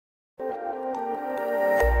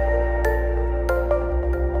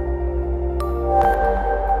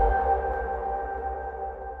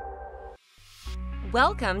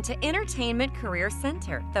Welcome to Entertainment Career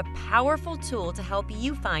Center, the powerful tool to help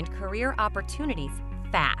you find career opportunities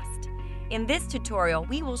fast. In this tutorial,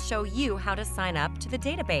 we will show you how to sign up to the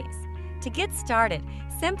database. To get started,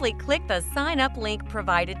 simply click the Sign Up link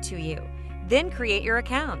provided to you. Then create your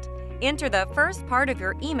account. Enter the first part of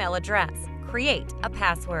your email address. Create a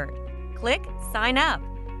password. Click Sign Up.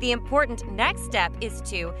 The important next step is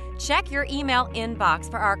to check your email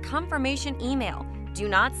inbox for our confirmation email. Do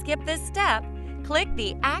not skip this step. Click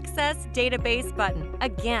the Access Database button.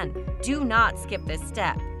 Again, do not skip this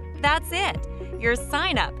step. That's it. Your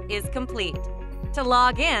sign up is complete. To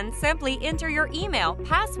log in, simply enter your email,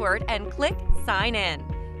 password, and click Sign In.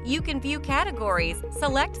 You can view categories,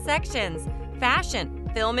 select sections, fashion,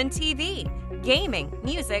 film and TV, gaming,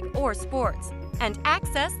 music, or sports, and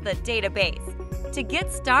access the database. To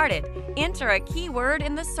get started, enter a keyword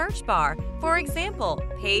in the search bar, for example,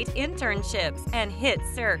 paid internships, and hit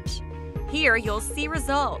search. Here you'll see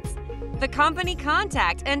results. The company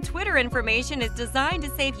contact and Twitter information is designed to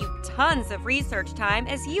save you tons of research time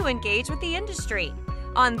as you engage with the industry.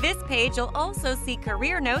 On this page, you'll also see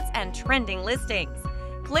career notes and trending listings.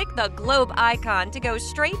 Click the globe icon to go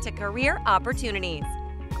straight to career opportunities.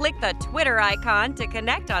 Click the Twitter icon to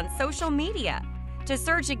connect on social media. To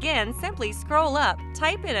search again, simply scroll up,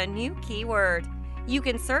 type in a new keyword. You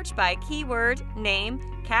can search by keyword, name,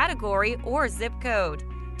 category, or zip code.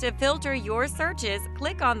 To filter your searches,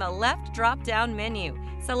 click on the left drop-down menu.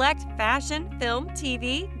 Select fashion, film,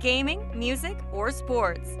 TV, gaming, music, or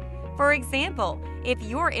sports. For example, if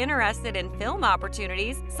you're interested in film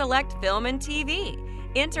opportunities, select film and TV.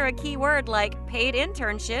 Enter a keyword like paid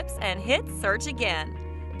internships and hit search again.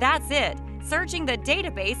 That's it. Searching the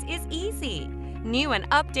database is easy. New and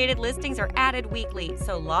updated listings are added weekly,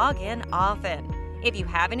 so log in often. If you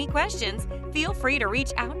have any questions, feel free to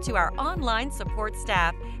reach out to our online support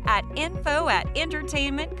staff at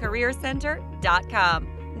info@entertainmentcareercenter.com.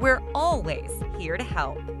 We're always here to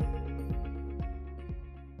help.